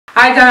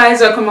Hi guys,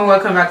 welcome and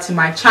welcome back to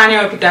my channel.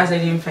 I hope you guys are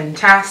doing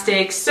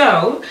fantastic.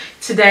 So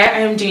today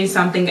I am doing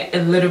something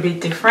a little bit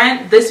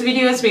different. This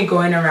video has been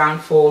going around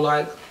for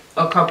like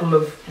a couple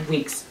of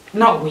weeks,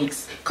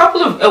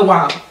 a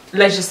while.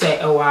 Let's just say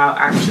a while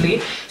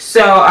actually.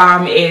 So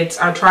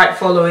I tried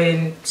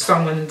following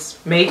someone's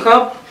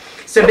makeup.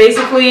 So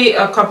basically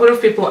a couple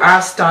of people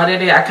have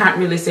started it. I can't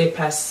really say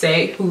per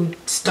se who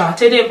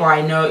started it, but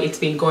I know it's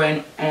been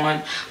going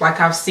on. Like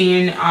I've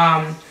seen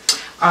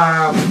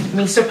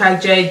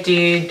MsElizJay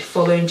did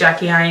following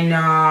Jackie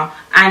Anna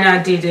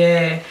did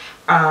it,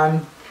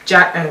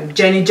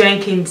 Jenny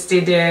Jenkins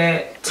did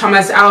it,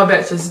 Thomas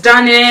Alberts has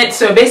done it.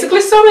 So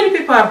basically so many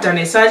people have done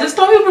it. So I just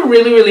thought it would be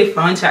really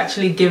fun to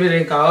actually give it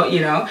a go, you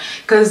know,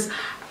 because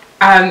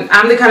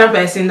I'm the kind of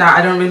person that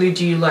I don't really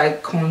do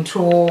like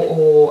contour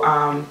or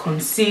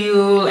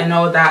conceal and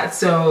all that.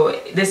 So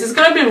this is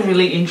going to be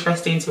really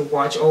interesting to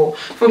watch or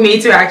for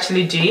me to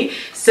actually do.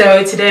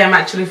 So today I'm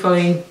actually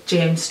following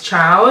James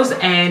Charles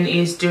and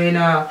he's doing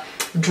a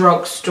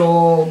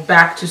drugstore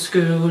back to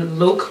school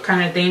look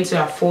kind of thing, so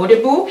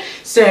affordable.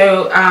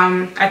 So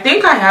I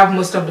think I have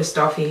most of the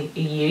stuff he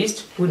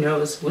used. Who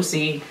knows, we'll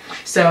see.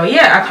 So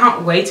yeah, I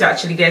can't wait to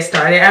actually get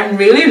started. I'm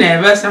really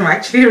nervous, I'm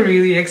actually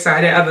really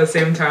excited at the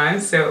same time,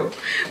 so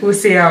we'll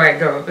see how it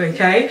goes.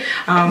 Okay,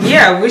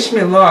 yeah, wish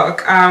me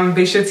luck.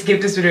 Be sure to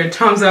give this video a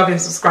thumbs up and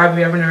subscribe if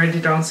you haven't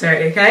already done so.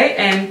 Okay,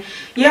 and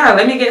yeah,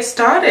 let me get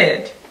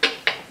started.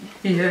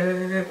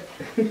 Yeah.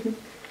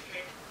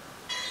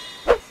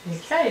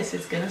 Okay, so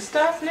it's gonna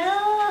start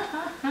now.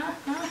 So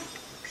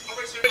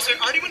I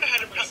already went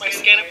ahead and prepped my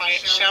skin by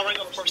showering,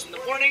 of course, in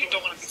the morning.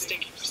 Don't want to be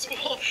stinky for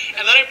school.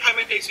 And then I prime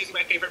my face using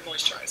my favorite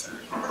moisturizer.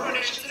 For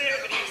foundation today, I'm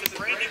going to use this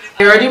brand new.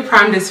 I already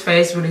primed his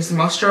face with his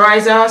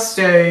moisturizer.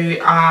 So,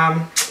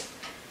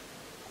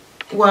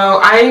 well,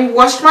 I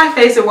washed my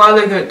face a while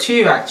ago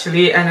too,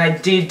 actually, and I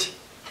did,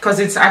 because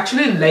it's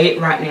actually late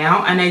right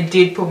now, and I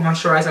did put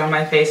moisturizer on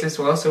my face as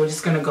well. So we're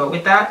just gonna go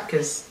with that,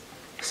 because.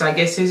 So I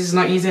guess since it's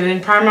not using any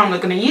primer, I'm not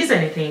going to use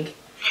anything.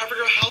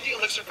 CoverGirl Healthy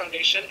Elixir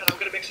Foundation, and I'm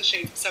going to mix the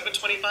shades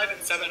 725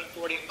 and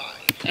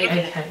 745.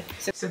 Okay.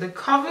 So the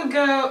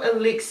CoverGirl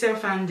Elixir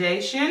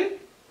Foundation,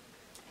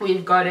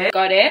 we've got it.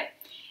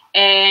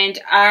 And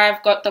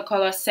I've got the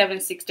color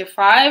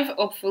 765.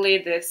 Hopefully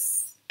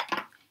this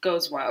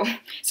goes well.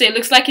 So it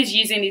looks like he's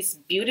using his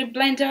beauty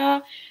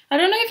blender. I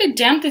don't know if it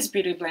damped this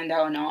beauty blender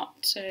or not.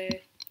 So...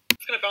 I'm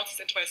going to bounce this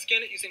into my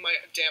skin using my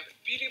damp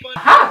beauty blender.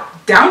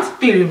 Aha! Damp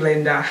beauty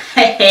blender.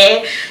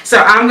 So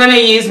I'm going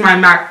to use my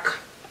MAC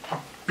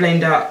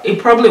blender. It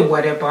probably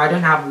wetted, but I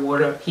don't have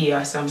water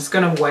here. So I'm just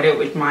going to wet it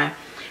with my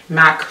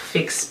MAC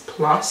Fix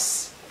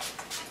Plus.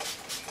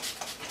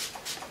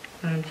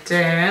 And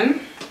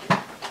then...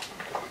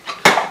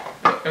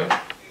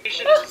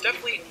 It's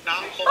definitely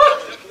not full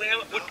coverage glam,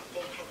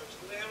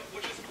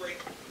 which is great.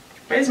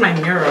 Where's my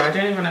mirror? I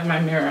don't even have my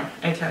mirror.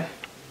 Okay.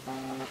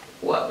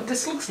 Well,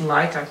 this looks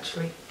light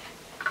actually.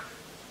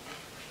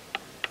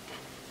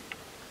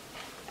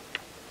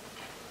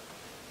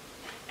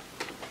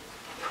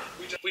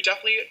 We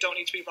definitely don't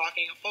need to be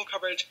rocking a full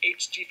coverage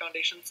HG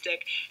foundation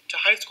stick. To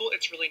high school,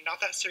 it's really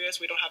not that serious.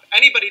 We don't have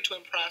anybody to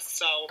impress,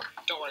 so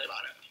don't worry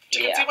about it.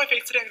 To conceal my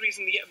face today, I'm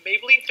using the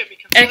Maybelline Fit Me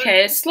Concealer.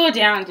 Okay, slow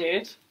down,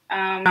 dude.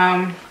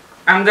 I'm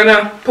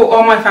gonna put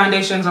all my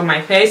foundations on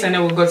my face and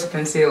then we'll go to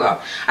concealer.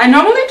 I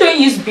normally don't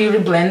use beauty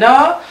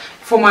blender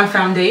for my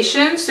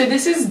foundation, so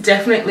this is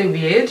definitely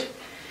weird.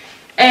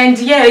 And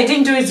yeah, it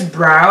didn't do its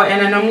brow,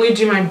 and I normally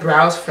do my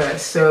brows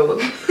first, so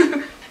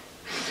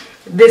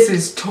this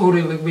is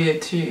totally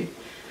weird too.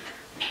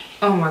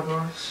 Oh my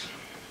gosh.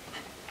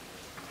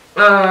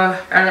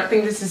 I don't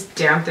think this is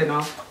damp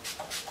enough.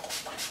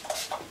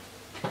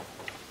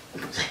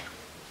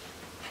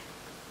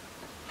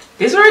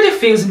 This already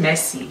feels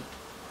messy.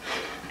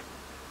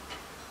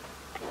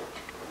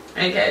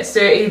 Okay, so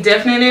he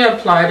definitely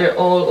applied it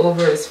all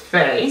over his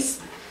face.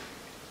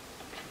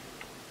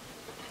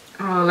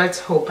 Oh, let's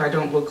hope I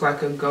don't look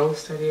like a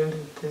ghost at the end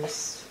of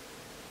this.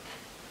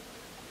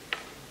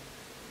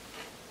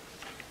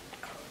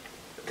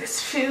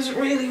 This feels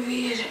really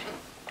weird.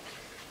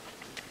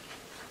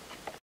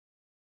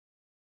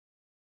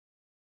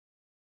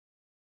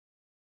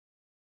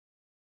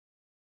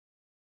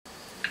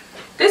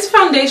 This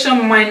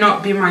foundation might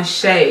not be my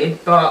shade,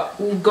 but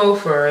we'll go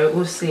for it.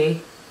 We'll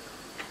see.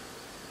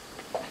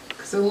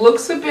 Because it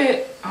looks a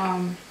bit,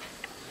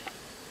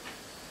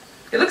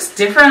 it looks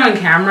different on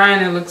camera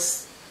and it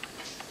looks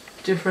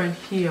different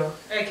here.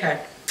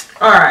 Okay,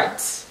 alright.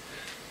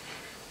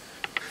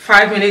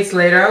 5 minutes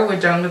later, we're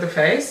done with the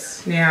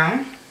face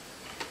now.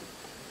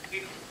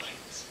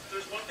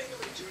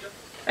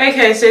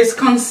 Okay, so it's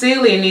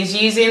concealing. It's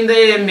using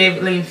the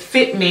Maybelline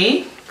Fit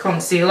Me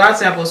concealer.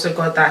 So I've also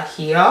got that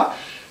here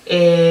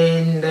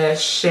in the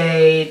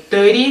shade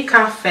 30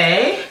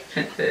 Cafe.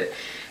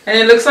 And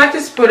it looks like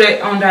it's put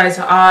it under his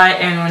eye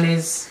and on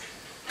his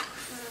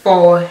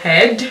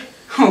forehead.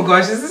 Oh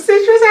gosh, this is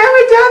citrus. I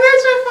haven't done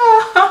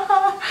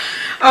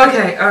this before.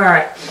 Okay,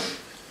 alright.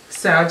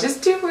 So I'll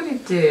just do what he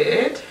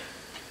did.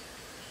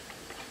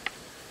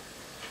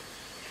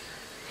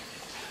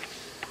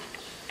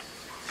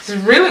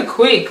 really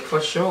quick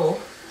for sure.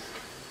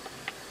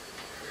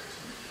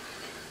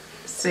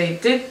 So I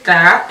did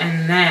that,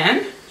 and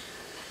then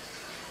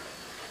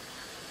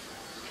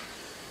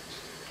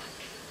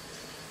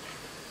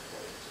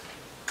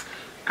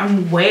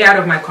I'm way out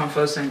of my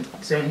comfort zone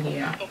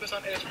here. Focus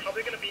on is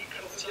probably going to be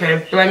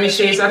Okay,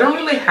 blemishes. I don't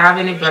really have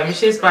any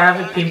blemishes, but I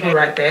have a pimple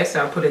right there, so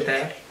I'll put it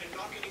there. I'm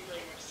not getting very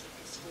much sleep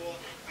in school.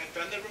 I've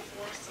been there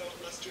before, so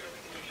let's do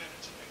everything we can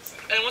to fix it.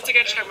 And once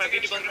again, check my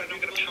beauty blender, and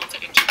I'm going to pounce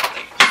it into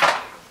things.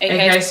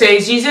 Okay, so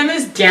he's using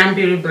this damn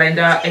beauty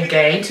blender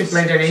again to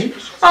blend it in.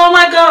 Oh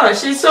my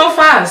gosh, it's so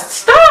fast.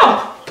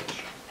 Stop!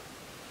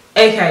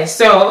 Okay,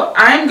 so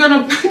I'm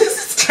gonna... This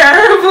is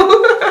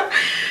terrible.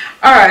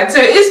 Alright, so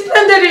it's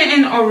blended it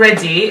in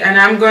already, and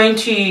I'm going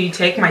to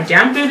take my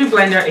damn beauty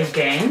blender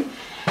again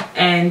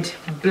and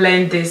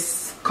blend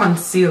this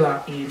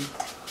concealer in.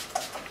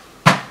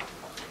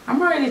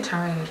 I'm already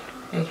tired.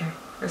 Okay,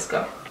 let's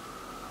go.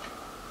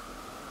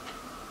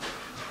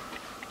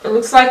 It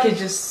looks like it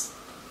just,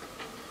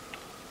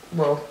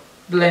 well,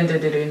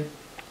 blended it in.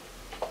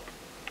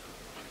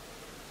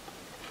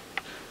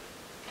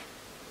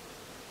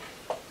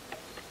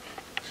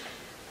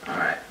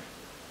 Alright.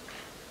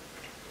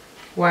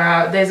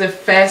 Wow, there's a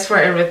face for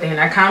everything.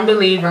 I can't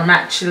believe I'm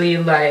actually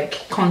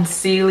like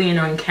concealing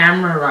on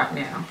camera right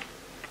now.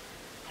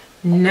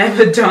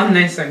 Never done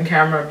this on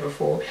camera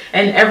before,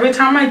 and every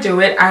time I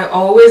do it I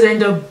always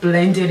end up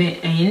blending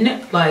it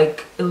in.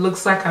 Like it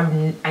looks like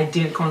I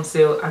didn't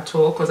conceal at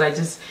all, because I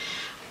just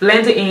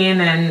blend it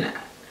in, and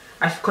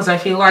because I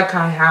feel like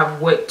I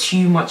have way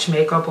too much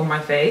makeup on my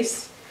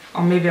face,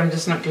 or maybe I'm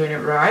just not doing it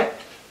right.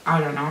 I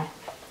don't know.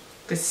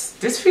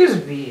 This feels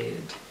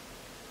weird.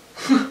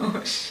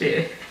 Oh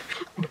shit.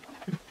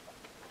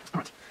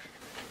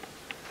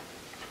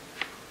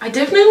 I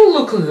definitely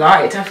look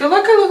light. I feel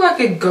like I look like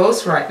a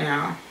ghost right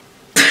now.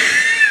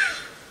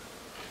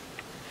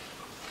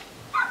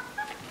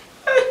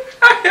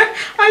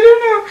 I don't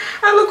know.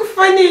 I look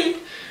funny.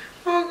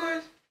 Oh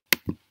gosh.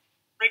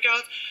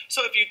 Breakouts.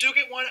 So if you do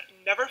get one,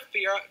 never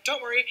fear.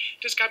 Don't worry.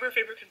 Just grab your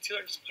favorite concealer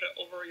and just put it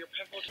over your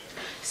pimple.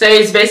 So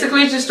it's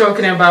basically just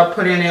talking about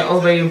putting it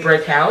over your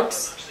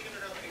breakouts.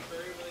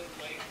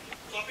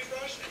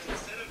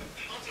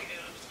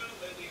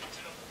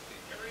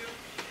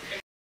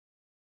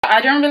 I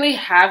don't really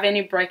have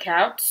any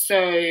breakouts, so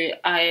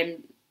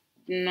I'm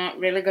not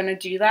really gonna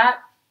do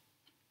that.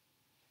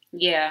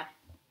 Yeah.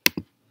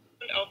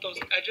 Out those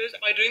edges.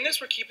 By doing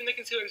this, we're keeping the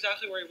concealer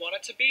exactly where we want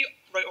it to be,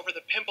 right over the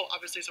pimple,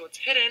 obviously, so it's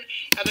hidden.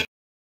 And then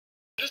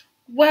just,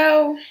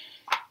 well,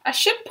 I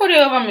should put it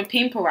over my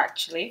pimple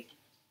actually.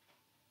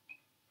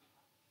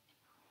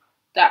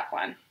 That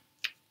one.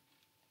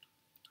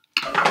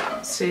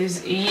 So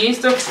he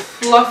used a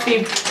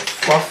fluffy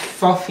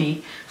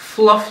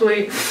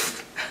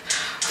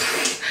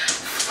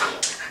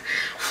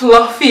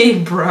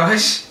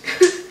brush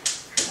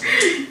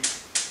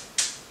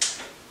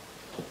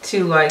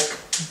to like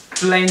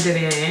blend it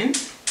in.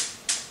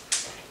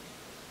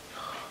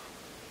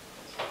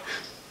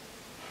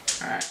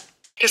 Alright.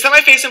 To set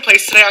my face in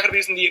place today, I'm going to be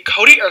using the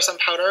Coty Air Sun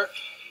Powder.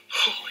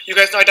 You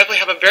guys know I definitely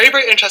have a very,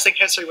 very interesting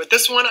history with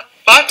this one,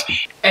 but...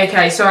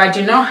 Okay, so I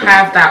do not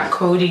have that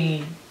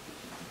Coty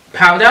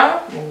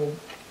powder. Oh,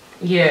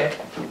 yeah.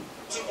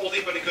 It's an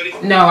oldie but a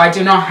goodie. No, I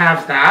do not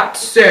have that.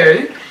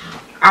 So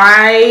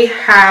I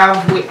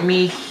have with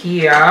me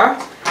here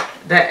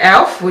the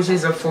e.l.f., which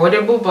is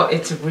affordable, but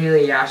it's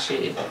really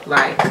ashy,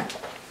 like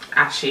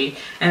ashy.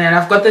 And then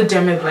I've got the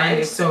Demi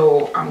Blend,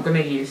 so I'm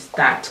gonna use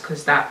that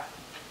because that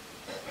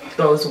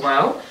goes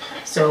well.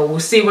 So we'll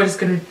see what it's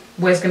gonna,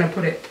 where it's gonna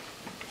put it.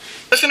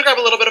 I'm just gonna grab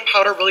a little bit of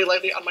powder really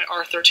lightly on my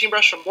R13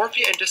 brush from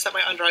Morphe and just set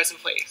my under eyes in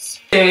place.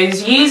 So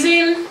it's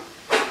using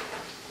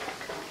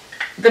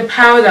the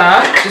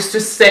powder just to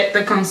set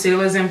the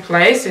concealers in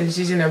place, and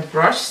using a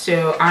brush,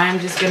 so I'm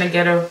just gonna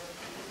get a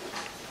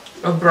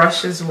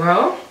brush as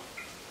well.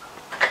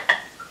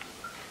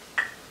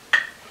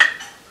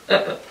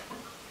 Then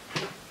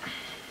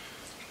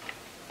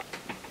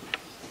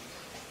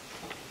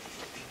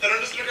I'm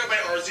just gonna grab my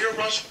R0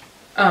 brush.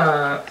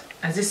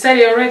 As I said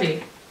it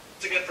already.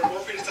 Again for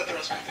Morphe to set the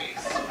rest of my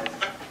face.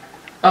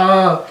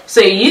 Oh,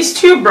 so you use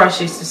two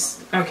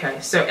brushes to, okay,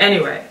 so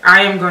anyway,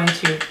 I am going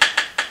to,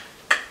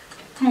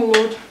 oh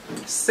Lord,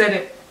 set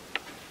it.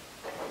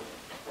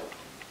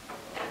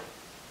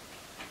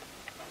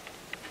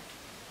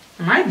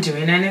 Am I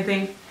doing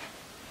anything?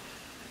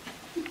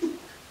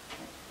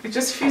 It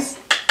just feels,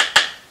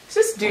 is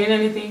this doing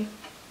anything?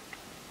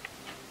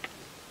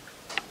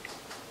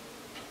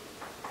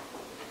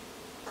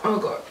 Oh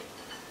God.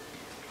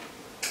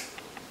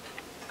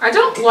 I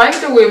don't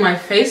like the way my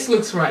face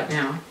looks right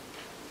now.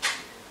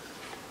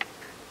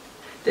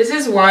 This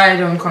is why I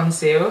don't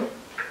conceal,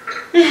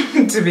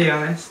 to be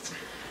honest.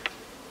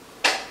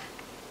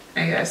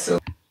 Okay, so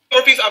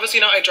Morphe is obviously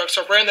not a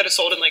drugstore brand that is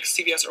sold in like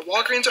CVS or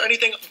Walgreens or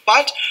anything,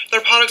 but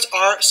their products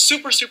are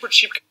super, super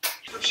cheap.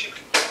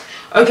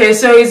 Okay,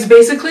 so he's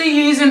basically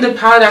using the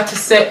powder to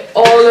set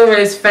all over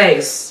his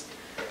face.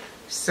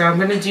 So I'm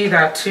gonna do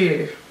that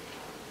too.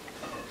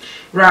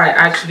 Right,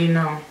 actually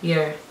no.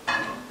 Yeah.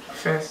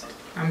 First,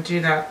 I'm do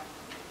that.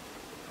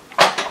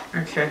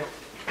 Okay.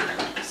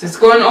 So it's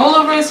going all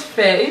over his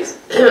face.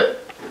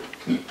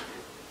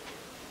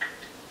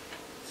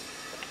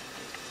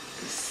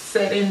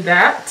 Setting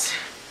that.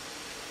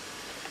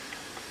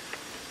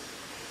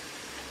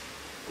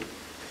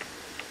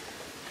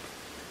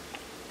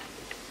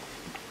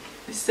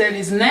 Set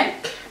his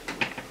neck.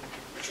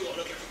 To a lot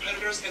of their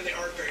competitors, and they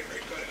are very,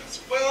 very good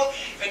as well.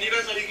 And you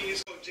guys know you can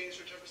use code James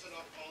for 10%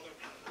 off all their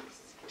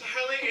products. To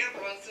highlight and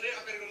bronze today,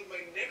 I'm gonna go with my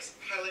NYX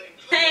highlight and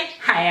coverage.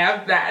 I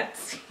have that.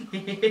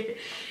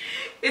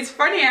 It's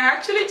funny, I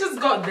actually just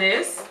got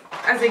this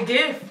as a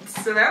gift,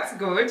 so that's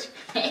good.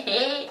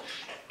 I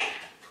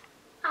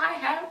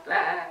have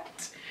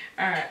that.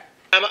 Alright.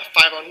 I'm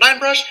 509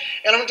 brush,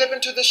 and I'm gonna dip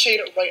into the shade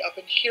right up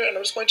in here, and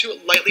I'm just going to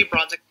lightly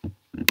bronze it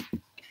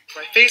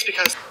my face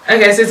because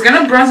okay, so it's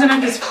gonna bronze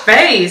up his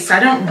face.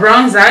 I don't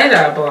bronze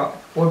either, but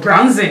we're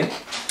bronzing.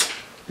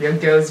 Your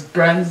girl's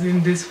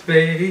bronzing this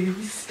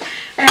face,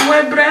 and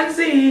we're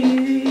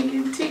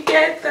bronzing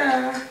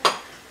together.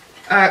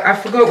 I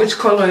forgot which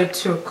color I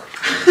took.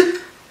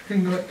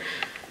 Hang on.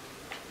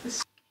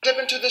 Dip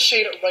into the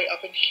shade right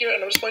up in here,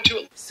 and I'm just going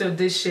to. So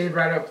this shade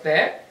right up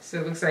there. So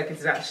it looks like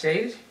it's that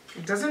shade.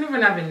 It doesn't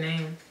even have a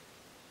name.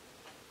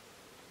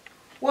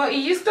 Well, it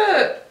used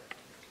to.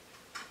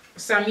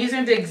 So I'm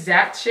using the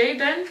exact shade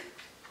then?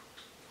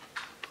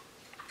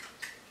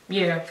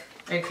 Yeah,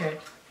 okay.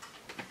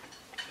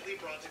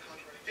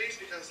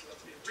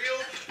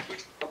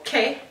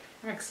 Okay,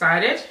 I'm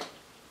excited.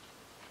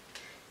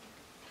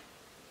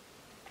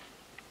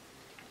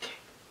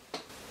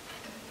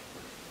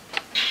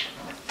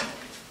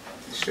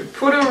 Should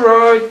put it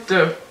right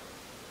there.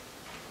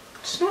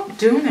 It's not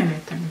doing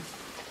anything.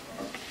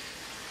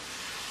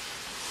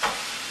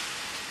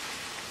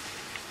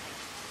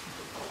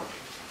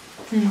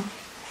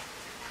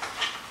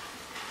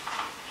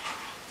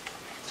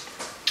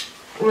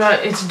 Right,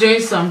 it's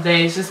doing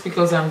something. It's just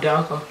because I'm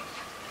darker.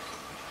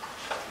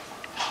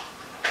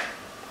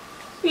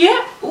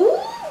 Yeah. Ooh.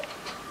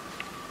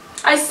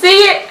 I see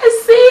it. I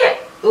see it.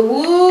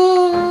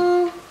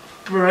 Ooh.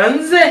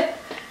 Bronze it.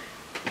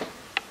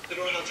 I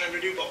don't have time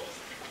to do both.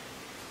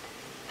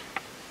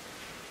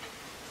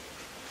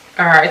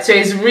 Alright, so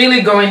it's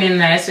really going in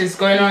there. So it's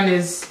going on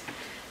his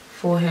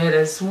forehead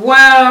as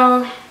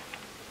well.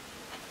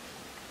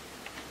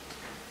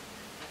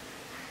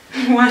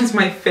 Why is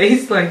my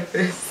face like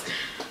this?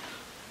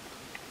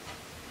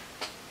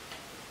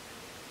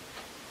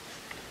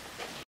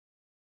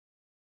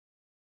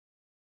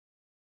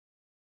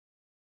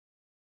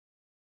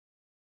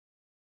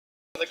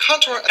 The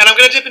contour, and I'm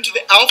gonna dip into the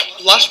e.l.f.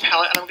 blush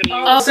palette, and I'm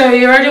gonna use. So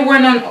you already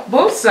went on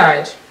both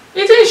sides.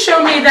 You didn't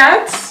show me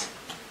that.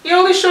 You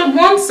only showed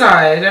one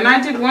side, and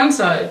I did one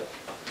side.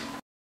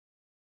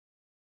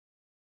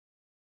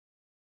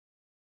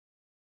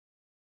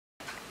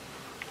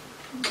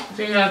 I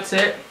think that's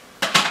it.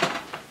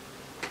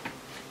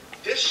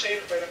 This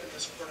shade right up in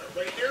this corner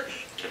right here.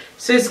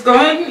 So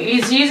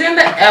he's using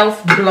the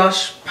e.l.f.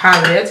 blush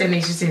palette, and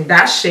he's using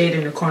that shade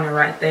in the corner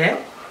right there.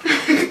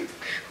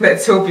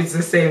 Let's hope it's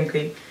the same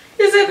thing.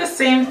 Is it the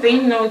same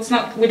thing? No, it's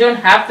not. We don't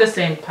have the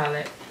same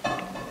palette.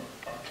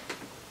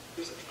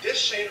 This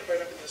shade right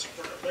up in this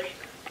corner right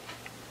here.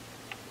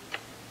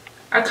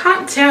 I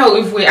can't tell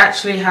if we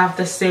actually have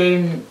the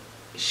same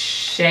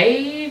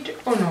shade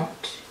or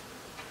not.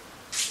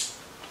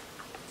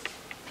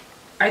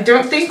 I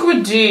don't think we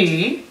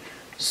do.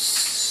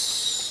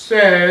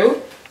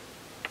 So,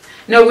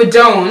 no, we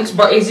don't.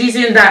 But he's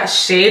using that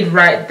shade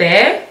right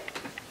there.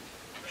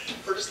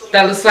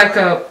 That looks like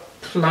a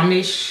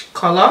plumish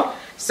color,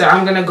 so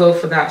I'm gonna go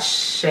for that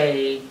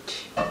shade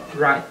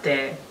right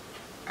there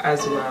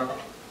as well.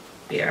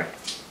 Yeah.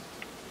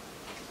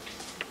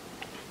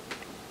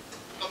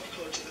 Up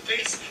color to the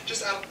face,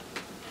 just add a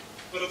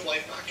bit of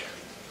life back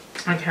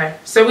in. Okay,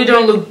 so we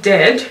don't look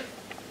dead.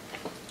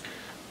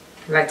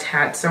 Let's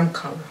add some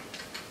color.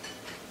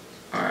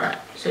 Alright,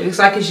 so it looks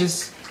like it's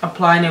just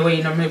applying it where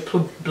you normally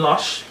put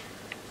blush.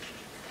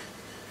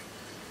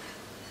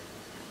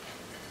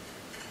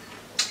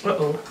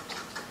 Uh-oh.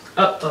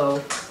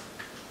 Uh-oh.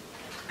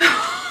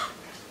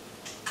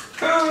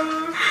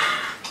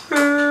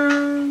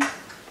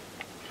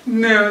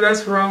 No,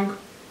 that's wrong.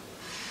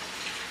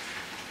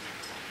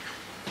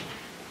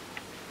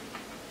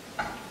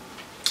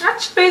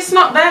 Actually, it's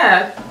not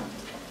bad.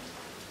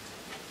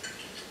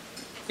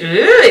 Ooh,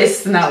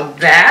 it's not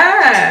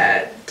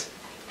bad.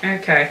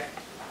 Okay.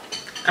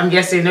 I'm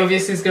guessing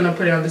obviously he's gonna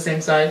put it on the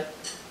same side.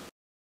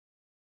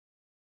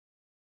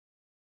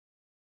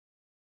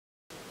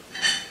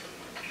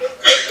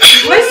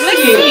 Let's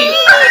see.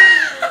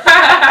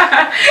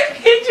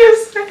 He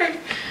just said.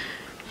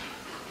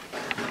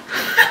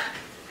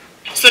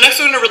 So next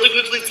we're gonna really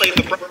quickly play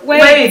the brush.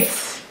 Wait.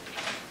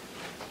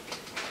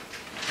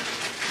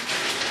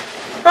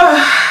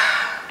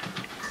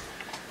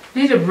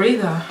 Need a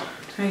breather.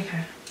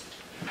 Okay.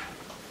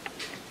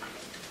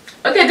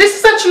 Okay, this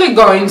is actually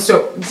going I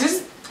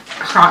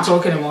can't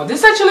talk anymore. This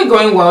is actually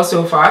going well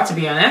so far, to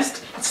be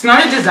honest. It's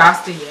not a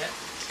disaster yet.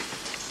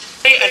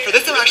 And for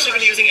this, I'm actually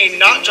going to be using a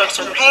not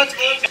drugstore product,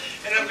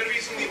 and I'm going to be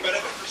using the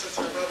Benefit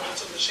Persistent Brow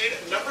Pencil in the shade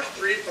number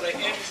 3, but I am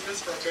using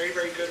this for a very,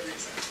 very good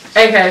reason.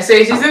 Okay, so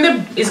he's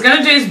going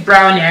to do his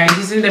brow now.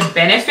 He's using the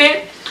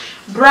Benefit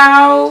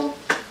Brow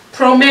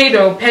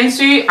Pomade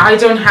pencil. I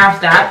don't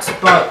have that,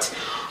 but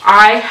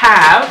I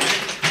have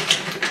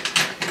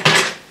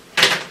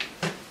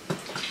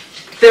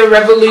the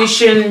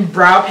Revolution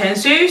Brow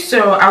Pencil,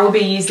 so I will be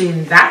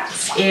using that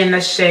in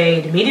the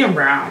shade medium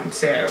brown.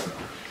 So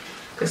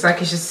looks like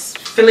he's just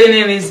filling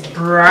in his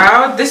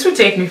brow. This would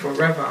take me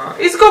forever.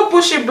 He's got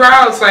bushy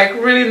brows, like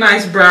really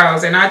nice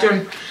brows, and I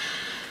don't.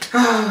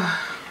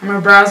 My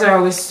brows are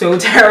always so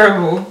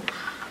terrible.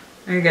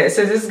 Okay,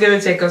 so this is gonna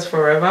take us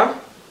forever.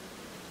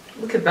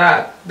 Look at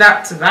that.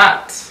 That to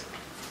that.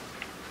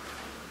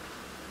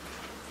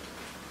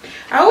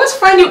 I always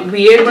find it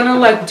weird when I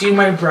like do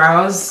my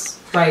brows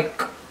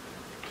like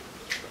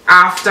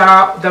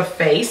after the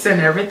face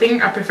and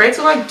everything. I prefer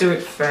to like do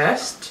it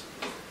first.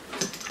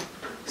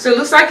 So it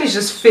looks like it's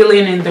just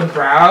filling in the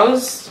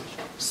brows.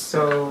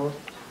 So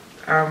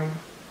I'm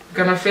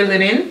gonna fill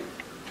it in.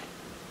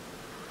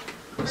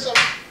 So,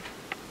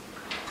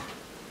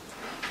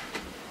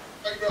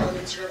 on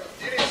Instagram a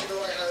few days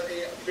ago, I had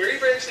a very,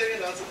 very exciting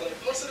announcement that I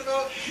posted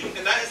about,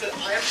 and that is that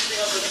I am putting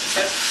out the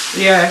best.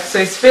 Yeah, so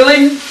it's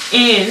filling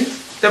in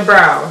the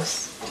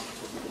brows.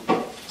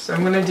 So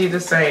I'm gonna do the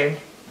same.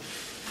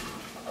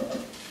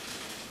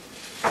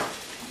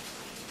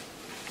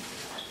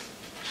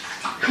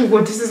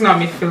 Well, this is not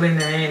me filling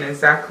it in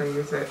exactly,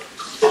 is it?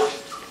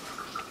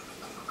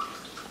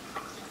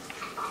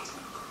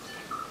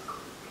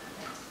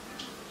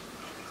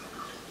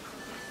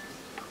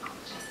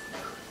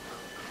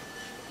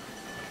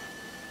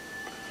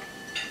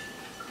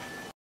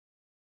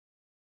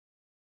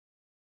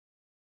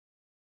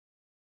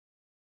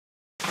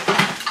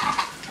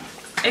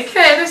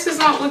 Okay, this is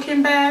not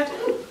looking bad.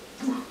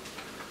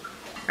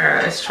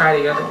 Alright, let's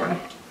try the other one.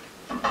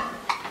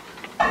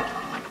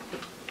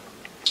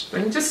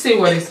 Let me just see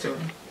what he's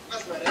doing.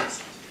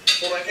 Cosmetics,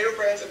 one of my favorite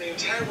brands in the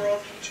entire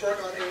world, to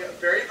work on a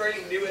very,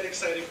 very new and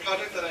exciting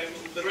project that I'm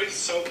literally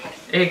so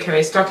pumped. Okay,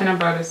 he's talking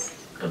about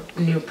a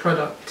new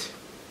product.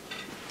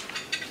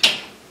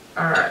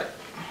 Alright.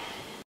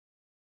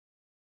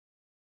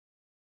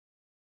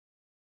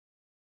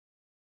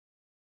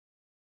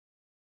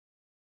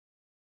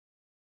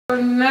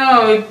 Oh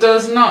no, it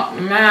does not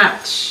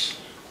match.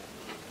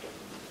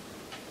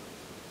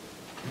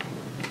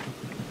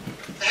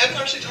 I haven't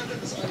actually talked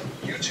about this on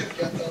YouTube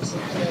yet though, so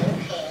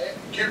hi.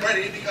 Get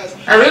ready because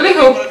I really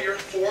hope one of your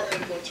 4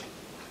 influencers.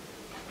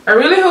 I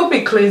really hope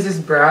it cleans his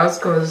brows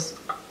because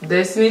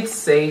this needs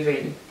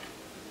saving.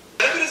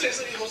 Benefit is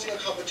basically hosting a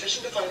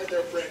competition to find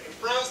their brand new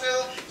brow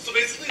style. So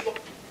basically,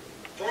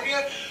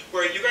 California,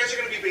 where you guys are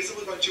going to be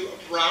basically going to a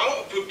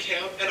brow boot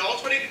camp, and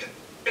also when you're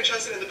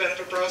interested in the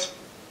Benefit brows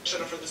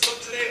center for this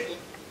look today,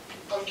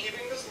 I'm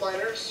keeping this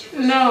liner super.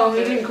 No,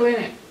 he didn't clean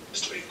it.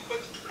 Just a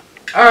quick.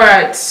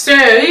 Alright, so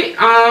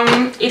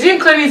he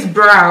didn't clean his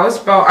brows,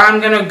 but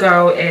I'm gonna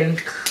go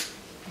and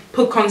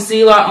put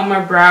concealer on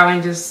my brow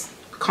and just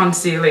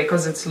conceal it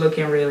because it's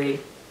looking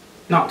really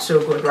not so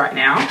good right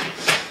now.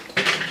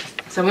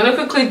 So I'm gonna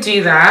quickly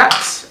do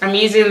that. I'm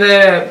using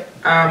the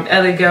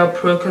LA Girl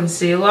Pro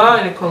Concealer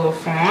in the color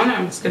Fawn.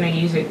 I'm just gonna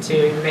use it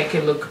to make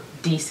it look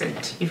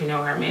decent, if you know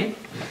what I mean.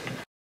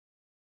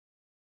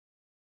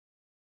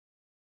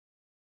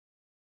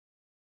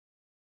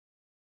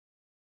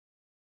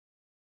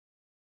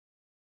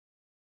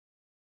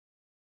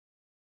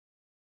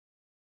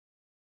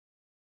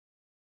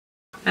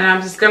 And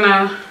I'm just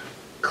gonna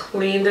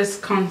clean this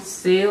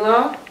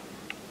concealer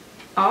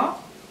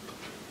up.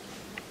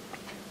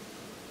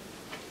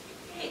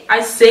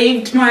 I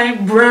saved my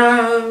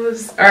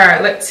brows.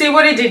 Alright, let's see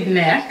what I did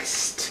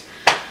next.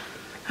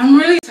 I'm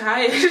really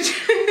tired. I'm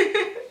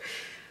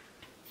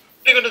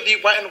going to go to the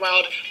Wet n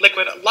Wild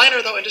liquid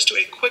liner though and just do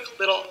a quick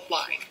little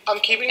line. I'm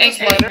keeping this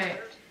liner. Okay.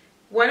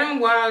 Wet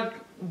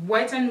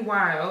n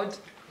Wild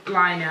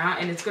liner,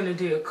 and it's gonna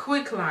do a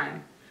quick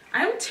line.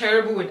 I'm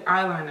terrible with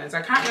eyeliners.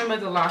 I can't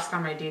remember the last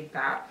time I did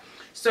that.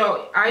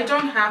 So I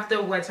don't have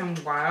the Wet n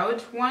Wild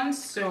one,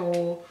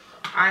 so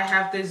I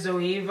have the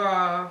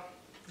Zoeva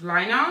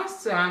liner.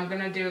 So I'm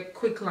gonna do a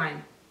quick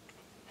line.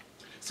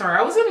 Sorry,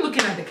 I wasn't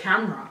looking at the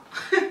camera.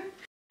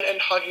 And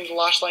hugging the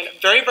lash line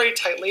very, very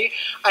tightly.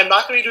 I'm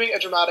not going to be doing a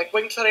dramatic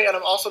wing today, and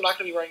I'm also not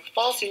going to be wearing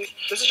falsies.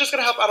 This is just going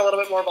to help add a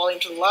little bit more volume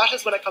to the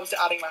lashes when it comes to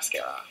adding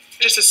mascara.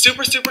 Just a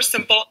super, super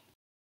simple.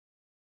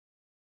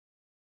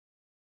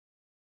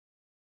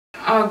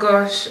 Oh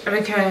gosh,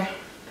 okay.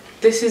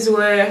 This is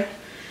where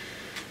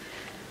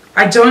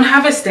I don't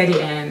have a steady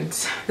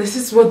end. This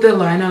is what the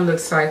liner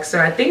looks like, so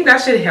I think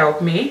that should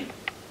help me.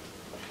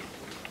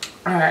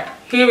 Alright,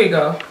 here we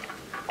go.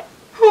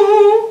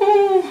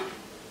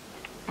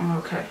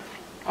 Okay,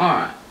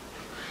 alright.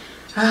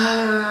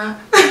 I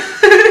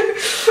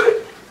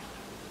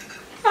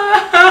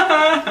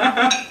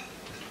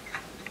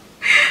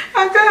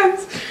can't.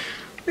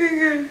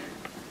 Okay.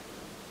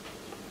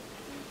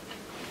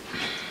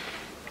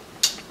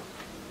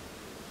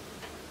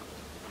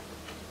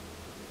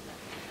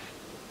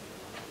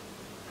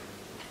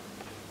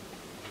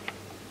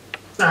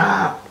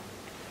 Ah.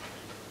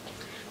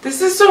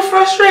 This is so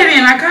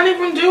frustrating. I can't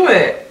even do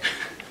it.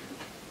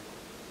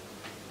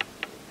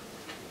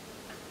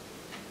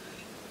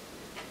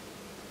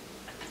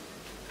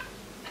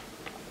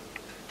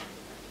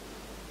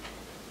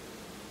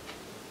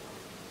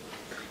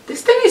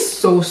 This thing is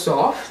so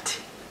soft.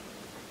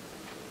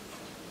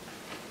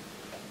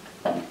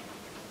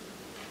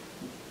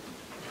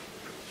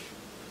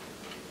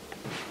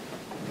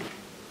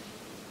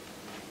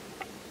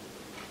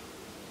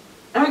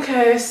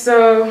 Okay,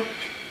 so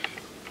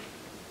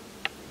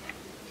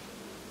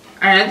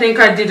I don't think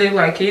I did it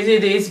like easy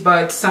this,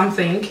 but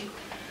something.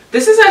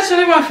 This is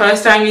actually my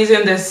first time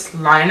using this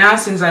liner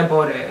since I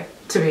bought it,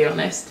 to be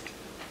honest.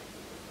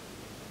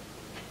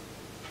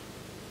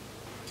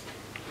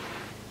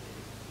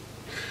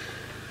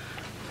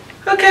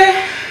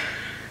 Okay,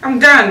 I'm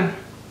done.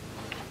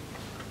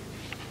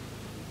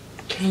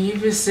 Can you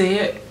even see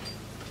it?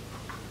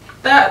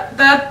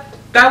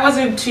 That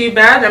wasn't too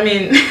bad. I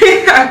mean,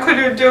 I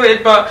couldn't do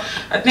it, but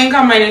I think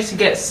I managed to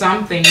get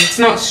something. It's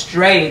not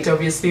straight,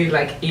 obviously,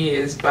 like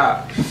ears,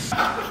 but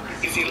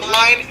easy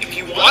line. If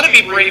you want to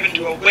be brave and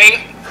do a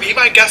wing, be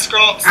my guest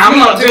girl. I'm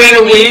not doing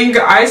a wing.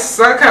 I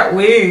suck at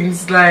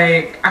wings.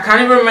 Like, I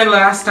can't even remember the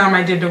last time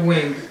I did a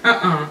wing.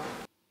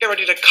 Get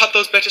ready to cut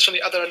those bitches from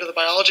the other end of the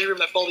biology room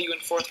that bully you in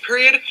 4th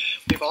period.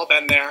 We've all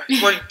been there.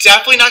 We're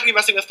definitely not going to be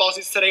messing with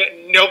falsies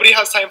today. Nobody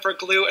has time for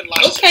glue and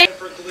lashes. Okay.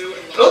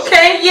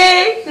 Okay,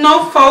 yay.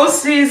 No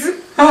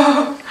falsies.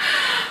 Oh,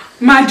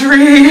 my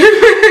dream.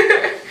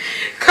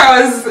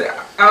 Cause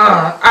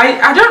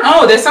I don't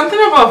know. There's something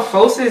about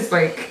falsies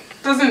like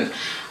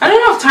I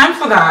don't have time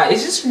for that.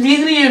 It's just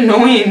really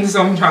annoying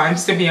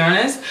sometimes, to be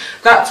honest.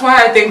 That's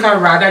why I think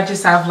I'd rather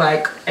just have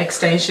like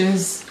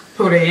extensions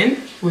put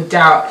in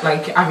without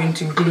like having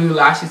to glue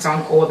lashes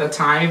on all the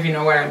time, if you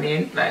know what I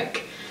mean.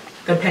 Like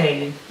the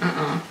pain.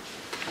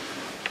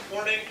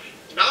 Warning,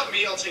 not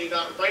me, I'll tell you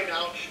that right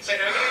now. So I'm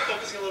going to be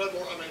focusing a little bit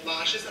more on my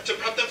lashes. To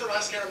prep them for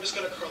mascara, I'm just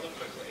going to curl them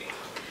quickly.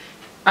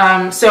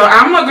 So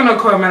I'm not gonna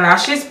curl my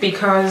lashes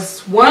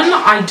because 1,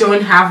 I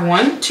don't have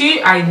one.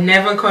 2, I've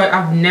never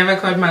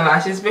curled my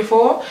lashes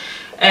before,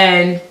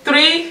 and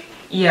 3,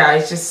 yeah,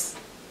 it's just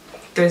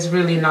there's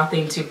really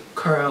nothing to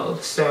curl,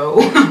 so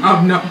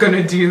I'm not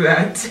gonna do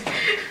that.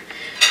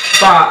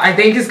 But I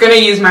think it's gonna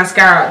use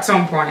mascara at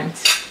some point.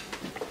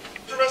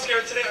 For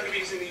mascara today, I'm gonna be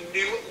using the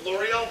new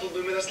L'Oreal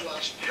Voluminous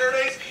Lash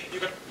Paradise.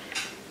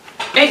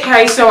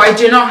 Okay, so I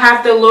do not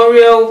have the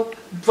L'Oreal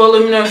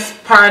Voluminous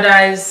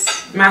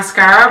Paradise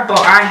mascara, but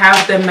I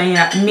have the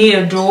Me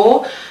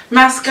Adore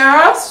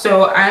mascara,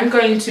 so I'm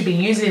going to be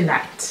using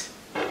that.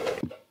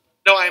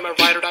 No, I am a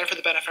ride or die for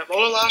the Benefit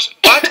Roller Lash,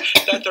 but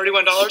that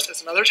 $31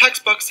 is another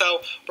textbook,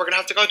 so we're gonna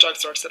have to go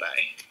drugstore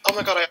today. Oh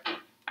my god,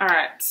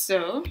 Alright,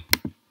 so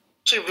I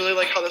actually really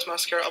like how this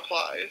mascara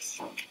applies.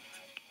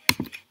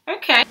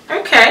 Okay,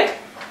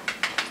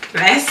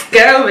 let's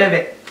go with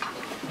it.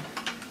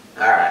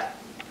 Alright.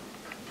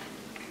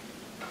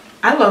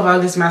 I love how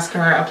this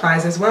mascara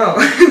applies as well.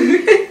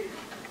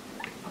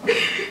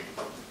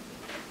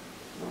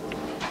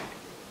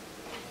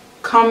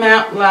 Come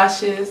out,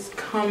 lashes,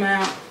 come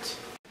out.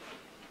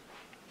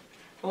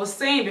 I was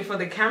saying before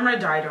the camera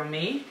died on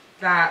me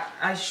that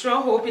I sure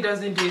hope he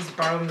doesn't do his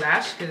bottom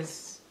lash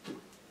because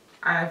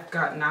I've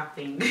got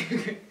nothing.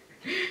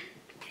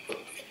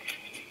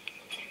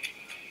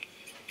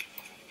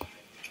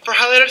 For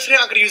highlighter today,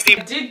 I'm going to use the...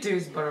 I did do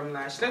his bottom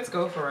lash. Let's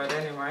go for it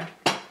anyway.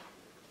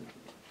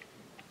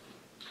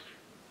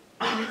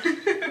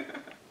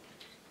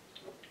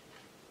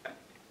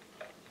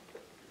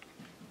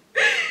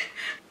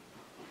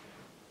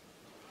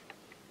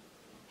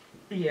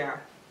 Yeah.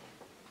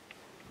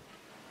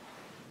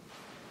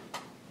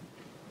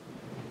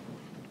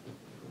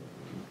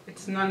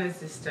 It's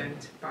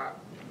non-existent, but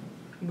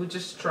we'll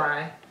just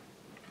try.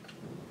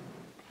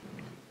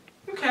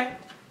 Okay,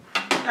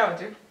 that'll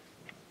do.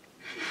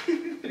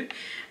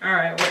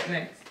 Alright, what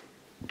next?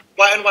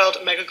 Wet n Wild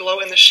Mega Glow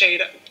in the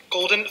shade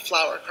Golden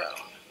Flower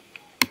Crown.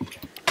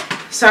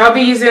 So I'll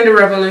be using the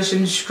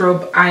Revolution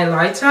Strobe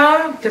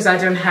Highlighter because I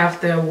don't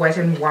have the Wet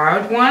n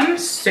Wild one.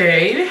 So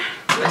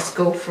let's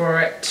go for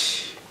it.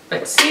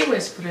 Let's see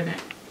where's putting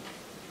it.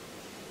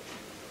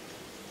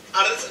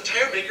 Out of this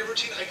entire makeup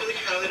routine, I feel like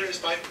highlighter is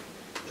by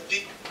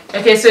the...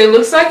 Okay, so it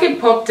looks like it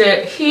popped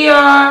it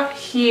here,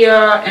 here,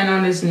 and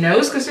on his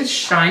nose because it's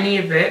shiny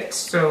a bit.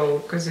 So,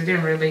 because it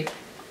didn't really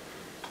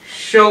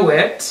show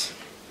it.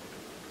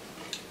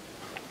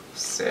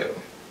 So,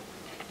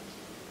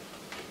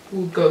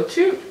 we'll go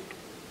to...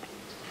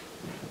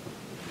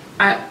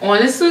 I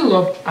honestly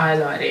love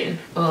highlighting.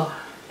 Ugh.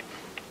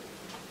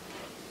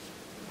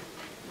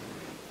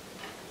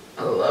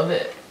 I love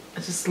it. I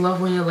just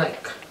love when you're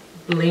like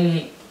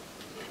blinging.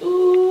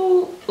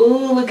 Ooh,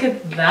 ooh, look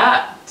at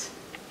that.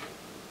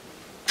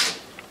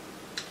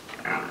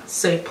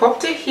 So you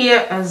popped it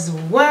here as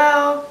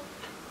well.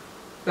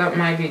 That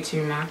might be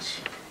too much.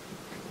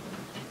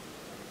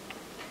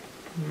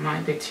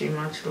 Might be too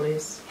much,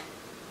 Liz.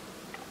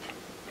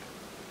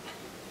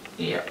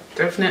 Yeah,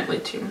 definitely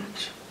too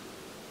much.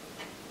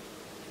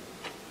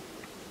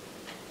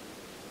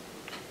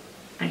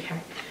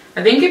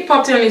 I think it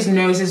popped on his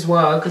nose as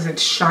well because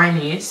it's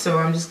shiny. So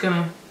I'm just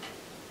gonna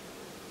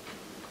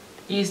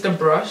use the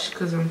brush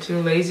because I'm too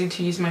lazy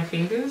to use my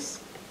fingers.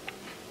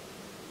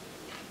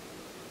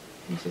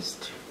 And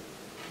just,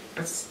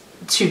 that's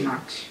too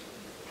much.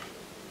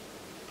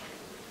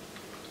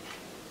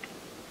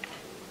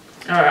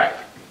 Alright.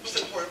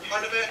 Most important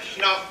part of it,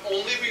 not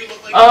only will you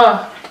look like...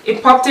 Oh,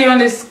 it popped it on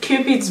his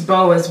Cupid's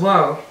bow as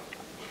well.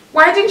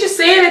 Why didn't you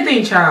say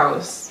anything,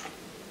 Charles?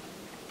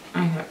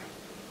 Okay.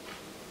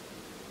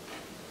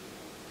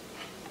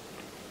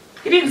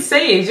 He didn't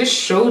say it, he just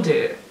showed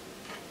it.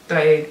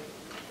 Like,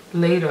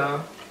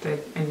 later.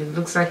 And it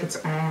looks like it's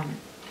on.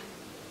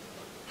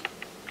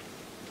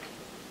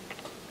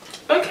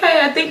 Okay,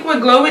 I think we're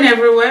glowing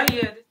everywhere.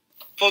 Yeah.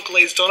 Full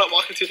glazed donut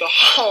walking through the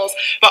halls,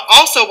 but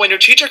also when your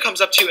teacher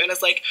comes up to you and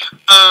is like,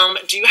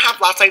 do you have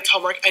last night's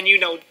homework, and you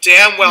know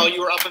damn well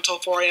you were up until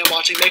 4 a.m.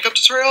 watching makeup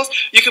tutorials,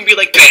 you can be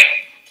like, bam!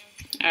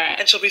 Alright.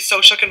 And she'll be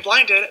so shook and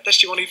blinded that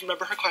she won't even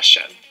remember her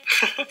question.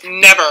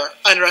 Never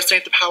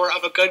underestimate the power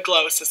of a good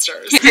glow,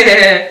 sisters.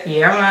 Yeah,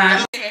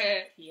 man.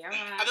 Yeah,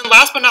 man. And then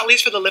last but not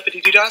least, for the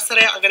lippity doodads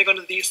today, I'm going to go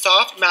into the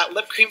Soft Matte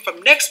Lip Cream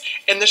from NYX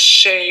in the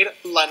shade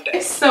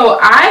London. So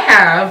I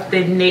have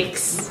the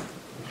NYX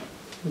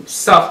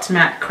Soft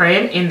Matte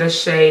Cream in the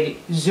shade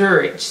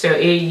Zurich. So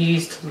it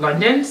used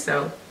London.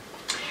 So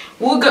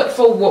we'll go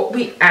for what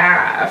we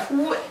have.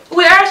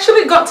 We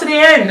actually got to the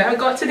end. I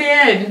got to the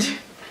end.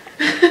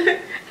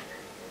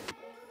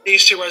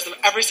 These two wears them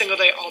every single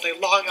day, all day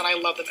long, and I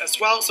love them as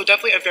well. So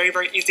definitely a very,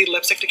 very easy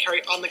lipstick to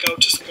carry on the go.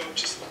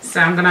 So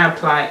I'm gonna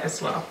apply it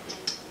as well.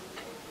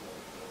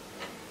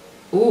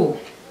 Ooh,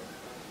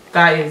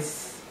 that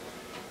is,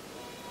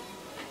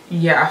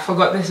 yeah, I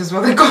forgot this is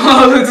what the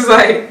color looks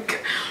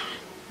like.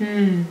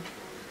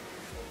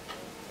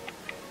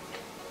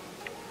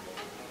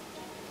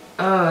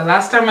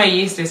 Last time I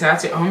used this, I had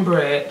to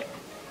ombre it.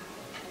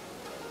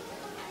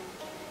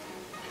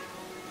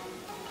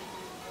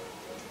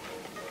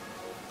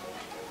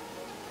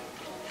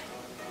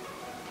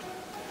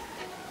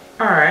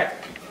 Alright,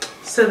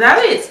 so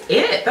that is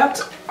it.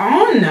 That's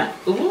on.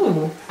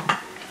 Ooh,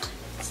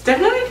 it's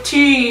definitely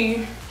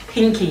too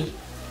pinky,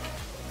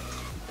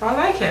 but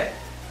I like it.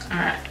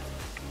 Alright,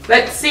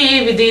 let's see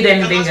if we did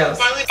anything else.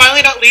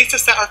 Finally, not least, to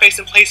set our face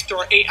in place through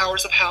our 8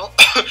 hours of hell.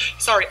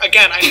 Sorry,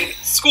 again, I mean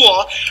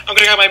school. I'm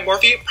gonna grab my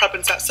Morphe Prep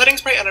and Set setting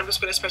spray, and I'm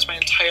just gonna spray my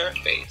entire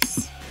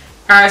face.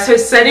 Alright, so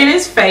setting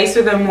his face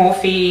with a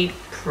Morphe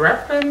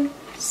Prep and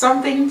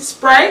something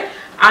spray.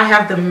 I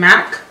have the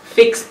MAC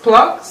Fix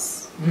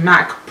Plus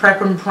MAC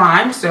Prep and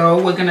Prime, so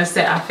we're gonna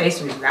set our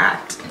face with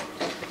that.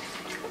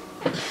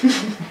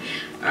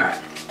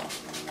 Alright.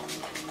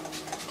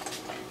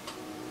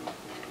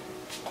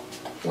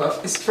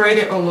 Well, it sprayed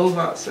it all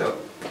over, so.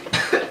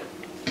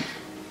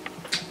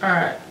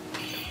 Alright.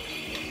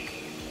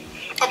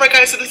 Alright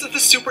guys, so this is the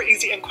super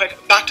easy and quick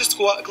back to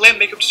school glam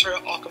makeup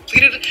tutorial all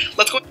completed.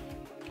 Let's go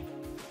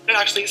and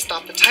actually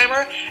stop the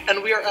timer,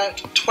 and we are at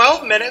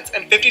 12 minutes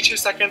and 52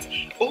 seconds.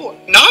 Ooh,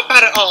 not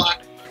bad at all.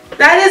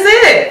 That is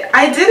it.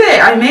 I did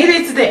it. I made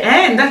it to the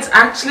end. That's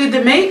actually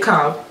the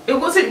makeup. It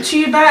wasn't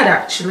too bad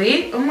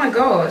actually. Oh my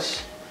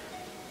gosh.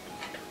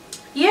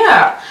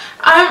 Yeah.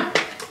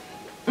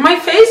 My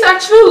face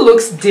actually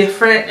looks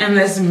different in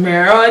this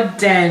mirror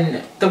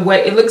than the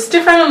way it looks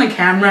different on the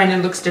camera, and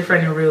it looks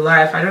different in real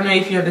life. I don't know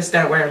if you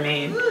understand what I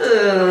mean.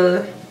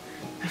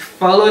 I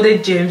followed the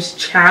James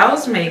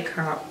Charles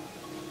makeup.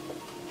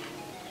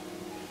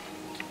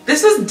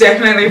 This was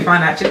definitely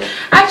fun actually.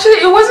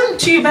 Actually, it wasn't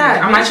too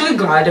bad. I'm actually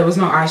glad there was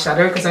no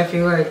eyeshadow because I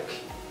feel like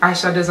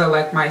eyeshadows are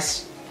like my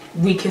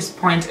weakest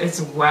point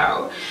as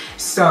well.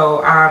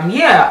 So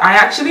yeah, I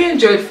actually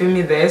enjoyed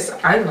filming this.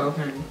 I love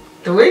him.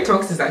 The way he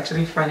talks is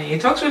actually funny. He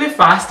talks really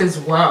fast as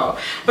well.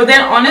 But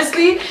then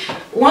honestly,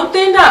 one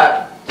thing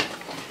that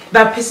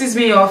pisses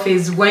me off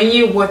is when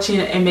you're watching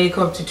a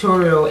makeup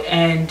tutorial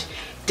and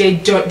they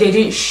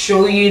didn't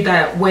show you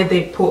that where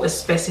they put a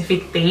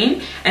specific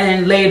thing, and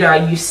then later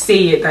you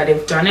see it that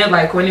they've done it.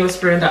 Like when he was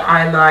spraying the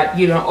highlight,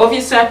 you know,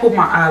 obviously I put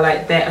my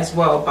highlight there as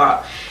well,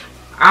 but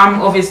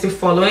I'm obviously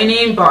following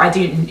him, but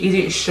it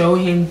didn't show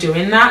him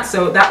doing that.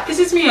 So that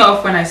pisses me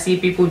off when I see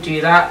people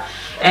do that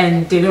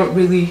and they don't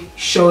really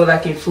show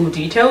like in full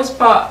details.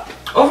 But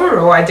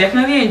overall, I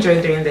definitely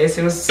enjoyed doing this.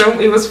 It was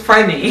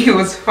funny. It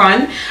was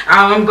fun.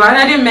 I'm glad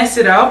I didn't mess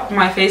it up.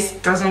 My face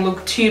doesn't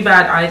look too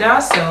bad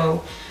either,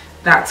 so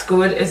that's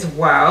good as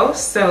well.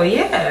 So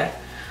yeah,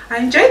 I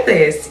enjoyed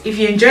this. If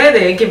you enjoyed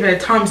it, give it a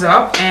thumbs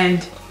up,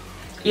 and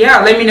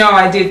yeah, let me know how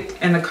I did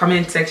in the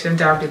comment section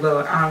down below.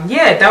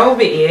 Yeah, that will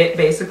be it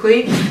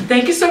basically.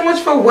 Thank you so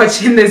much for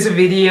watching this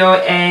video,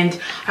 and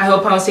I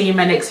hope I'll see you in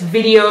my next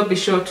video. Be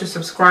sure to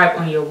subscribe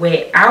on your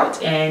way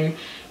out and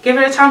give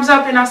it a thumbs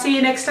up, and I'll see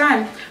you next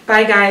time.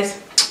 Bye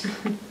guys.